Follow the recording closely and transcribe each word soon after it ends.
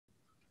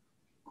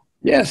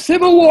Yes,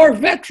 Civil War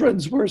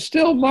veterans were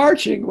still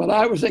marching when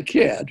I was a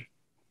kid.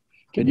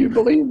 Can you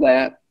believe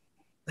that?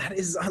 That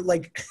is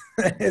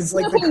that is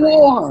like Civil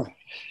War.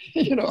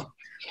 You know,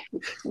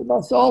 we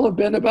must all have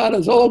been about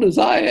as old as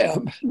I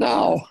am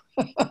now.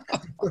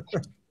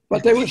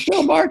 But they were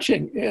still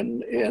marching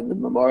in the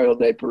Memorial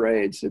Day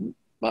parades in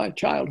my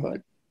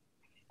childhood.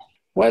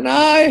 When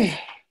I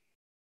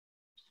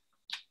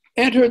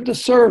entered the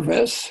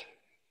service,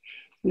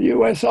 the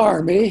U.S.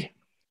 Army,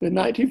 in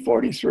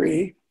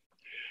 1943,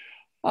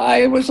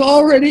 I was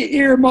already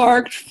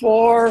earmarked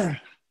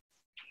for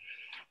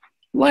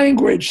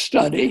language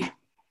study.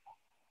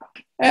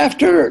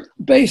 After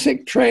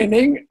basic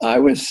training, I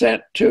was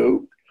sent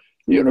to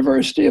the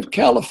University of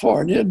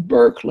California in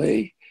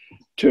Berkeley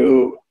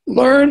to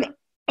learn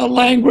a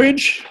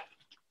language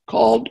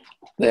called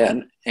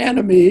then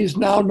Annamese,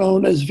 now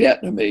known as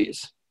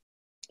Vietnamese.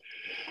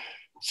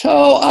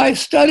 So I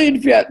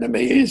studied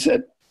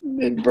Vietnamese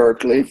in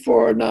Berkeley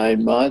for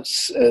 9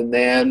 months, and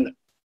then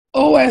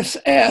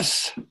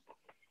OSS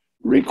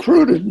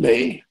recruited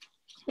me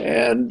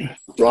and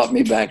brought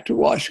me back to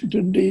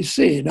Washington,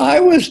 D.C. I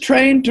was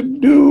trained to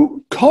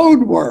do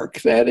code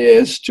work, that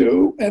is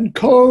to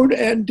encode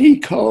and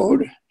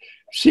decode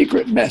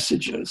secret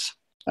messages.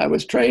 I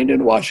was trained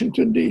in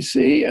Washington,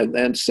 D.C. and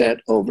then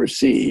sent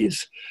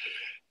overseas.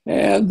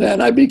 And then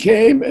I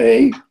became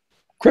a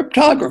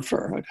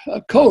cryptographer,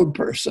 a code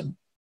person.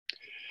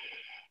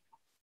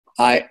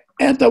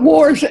 At the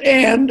war's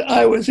end,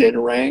 I was in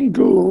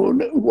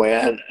Rangoon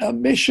when a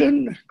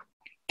mission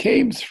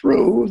came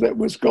through that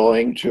was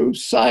going to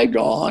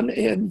Saigon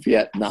in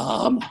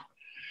Vietnam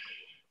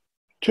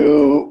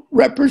to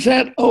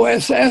represent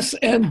OSS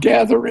and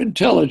gather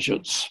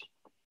intelligence.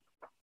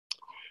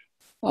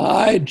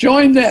 I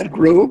joined that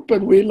group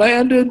and we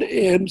landed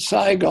in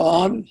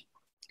Saigon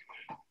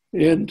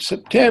in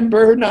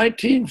September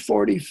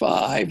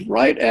 1945,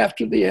 right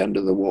after the end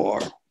of the war.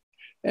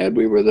 And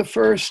we were the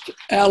first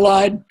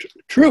Allied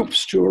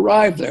troops to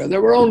arrive there.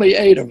 There were only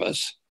 8 of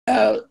us.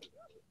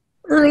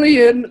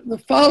 Early in the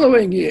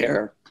following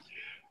year,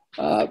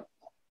 a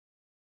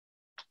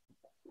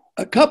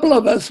couple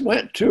of us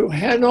went to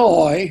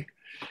Hanoi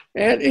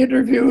and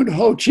interviewed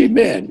Ho Chi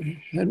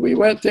Minh. And we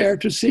went there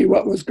to see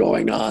what was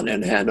going on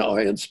in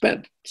Hanoi and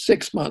spent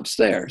 6 months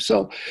there.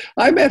 So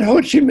I met Ho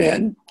Chi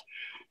Minh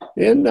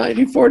in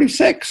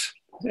 1946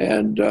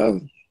 and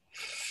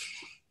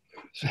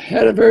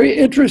had a very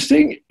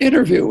interesting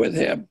interview with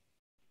him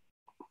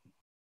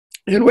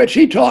in which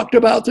he talked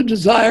about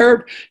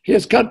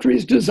his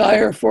country's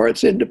desire for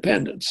its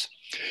independence.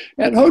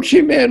 And Ho Chi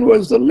Minh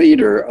was the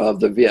leader of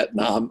the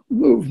Vietnam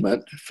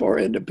movement for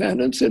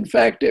independence. In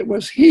fact, it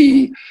was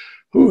he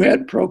who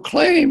had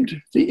proclaimed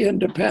the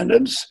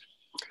independence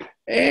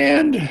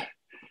and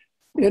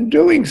in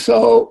doing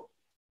so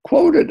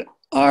quoted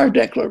our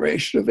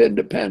Declaration of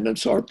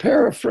Independence or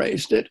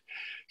paraphrased it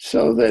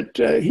so that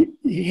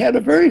he had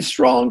a very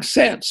strong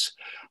sense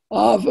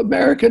of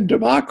American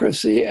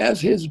democracy as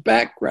his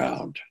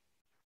background.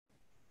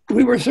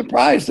 We were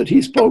surprised that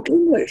he spoke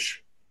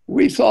English.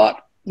 We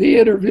thought the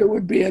interview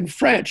would be in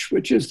French,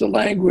 which is the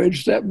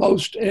language that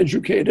most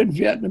educated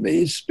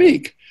Vietnamese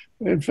speak.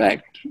 In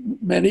fact,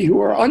 many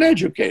who are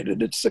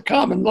uneducated, it's the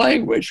common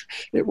language.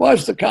 It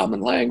was the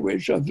common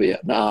language of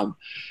Vietnam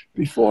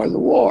before the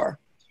war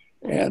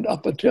and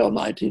up until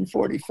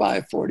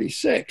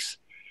 1945-46.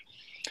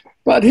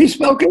 But he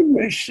spoke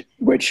English,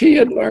 which he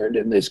had learned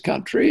in this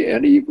country,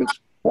 and he was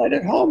quite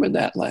at home in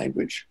that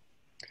language.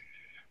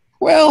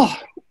 Well,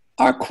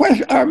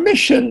 our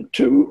mission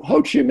to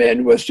Ho Chi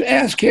Minh was to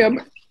ask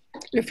him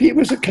if he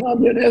was a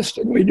communist,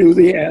 and we knew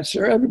the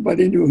answer.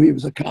 Everybody knew he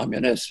was a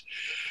communist,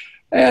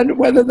 and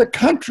whether the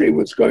country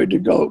was going to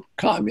go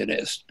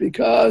communist,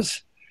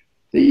 because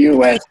the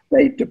U.S.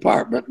 State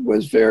Department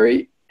was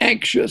very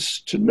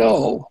anxious to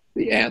know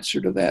the answer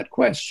to that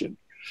question.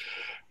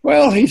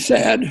 Well, he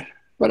said,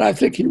 but I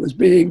think he was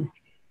being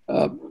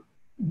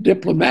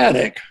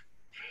diplomatic.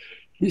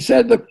 He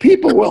said, the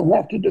people will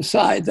have to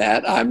decide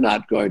that. I'm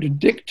not going to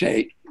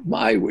dictate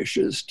my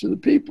wishes to the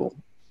people.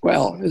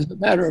 Well, as a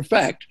matter of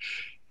fact,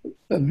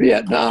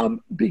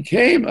 Vietnam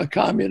became a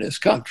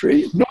communist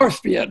country,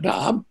 North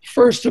Vietnam,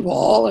 first of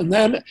all, and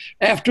then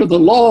after the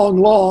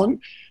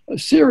long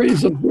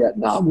series of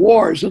Vietnam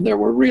wars, and there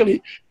was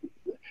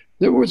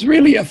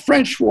really a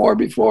French war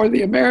before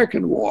the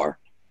American war.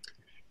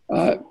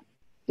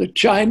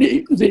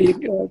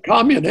 The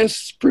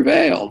communists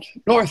prevailed.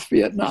 North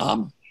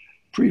Vietnam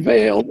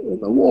prevailed in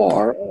the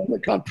war, and the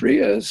country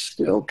is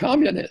still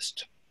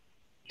communist.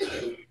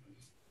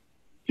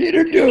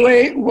 Peter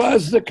Dewey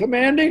was the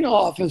commanding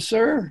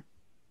officer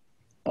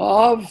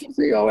of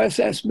the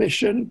OSS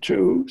mission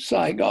to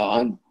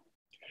Saigon.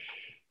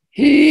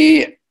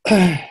 He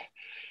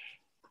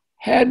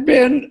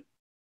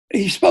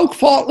spoke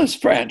faultless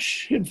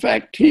French. In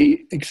fact,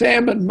 he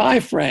examined my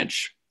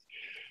French.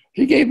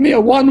 He gave me a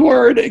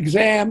one-word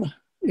exam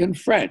in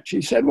French.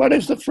 He said, what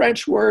is the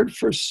French word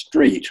for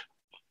street?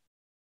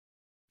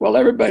 Well,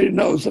 everybody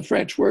knows the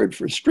French word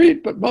for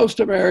street, but most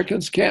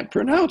Americans can't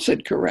pronounce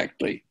it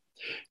correctly.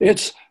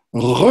 It's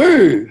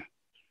Rue,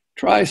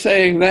 try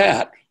saying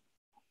that.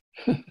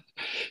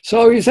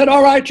 So he said,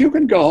 all right, you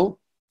can go.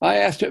 I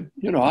asked him,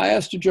 I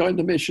asked to join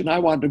the mission. I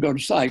wanted to go to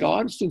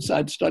Saigon since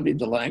I'd studied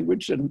the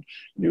language and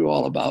knew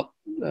all about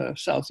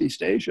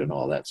Southeast Asia and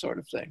all that sort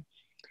of thing.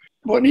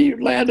 When he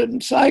landed in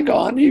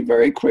Saigon, he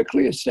very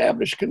quickly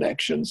established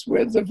connections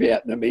with the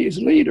Vietnamese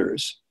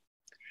leaders.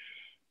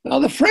 Now,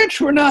 the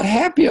French were not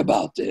happy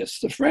about this.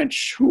 The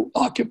French who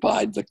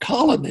occupied the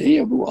colony,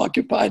 who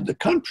occupied the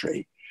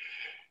country,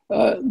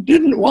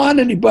 didn't want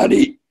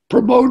anybody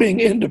promoting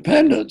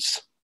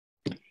independence.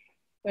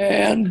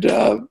 And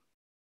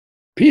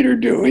Peter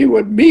Dewey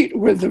would meet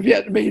with the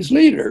Vietnamese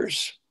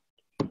leaders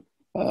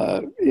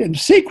in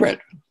secret.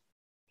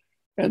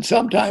 And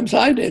sometimes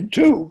I did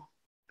too.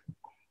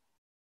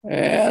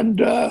 And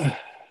the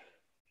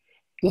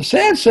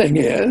sad thing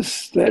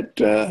is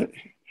that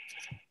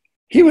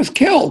he was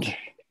killed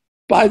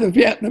by the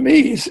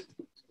Vietnamese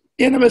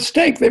in a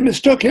mistake. They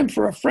mistook him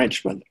for a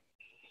Frenchman.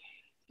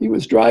 He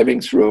was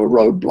driving through a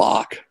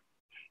roadblock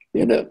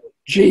in a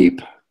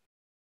Jeep,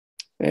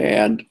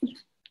 and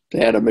they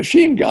had a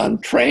machine gun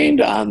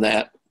trained on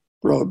that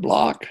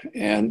roadblock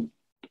and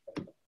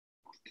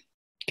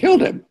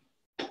killed him.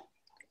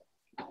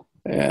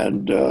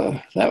 And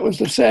that was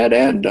the sad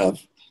end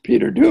of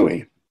Peter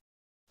Dewey.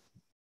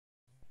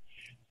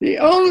 The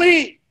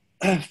only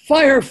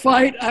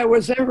firefight I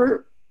was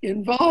ever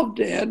involved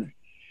in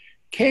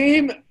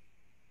came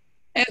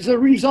as a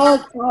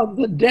result of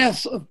the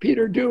death of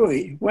Peter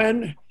Dewey.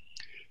 When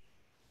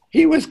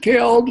he was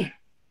killed,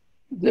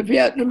 the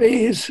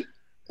Vietnamese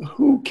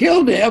who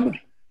killed him,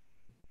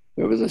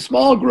 there was a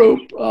small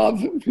group of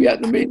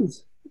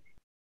Vietnamese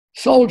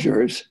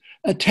soldiers,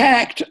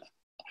 attacked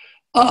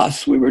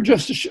us. We were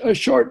just a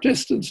short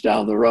distance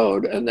down the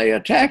road, and they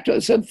attacked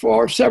us, and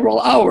for several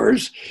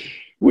hours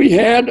we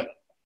had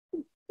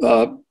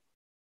a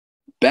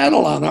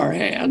battle on our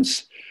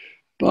hands,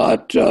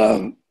 but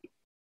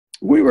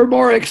we were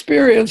more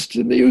experienced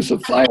in the use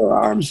of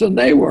firearms than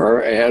they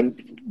were,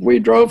 and we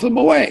drove them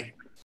away.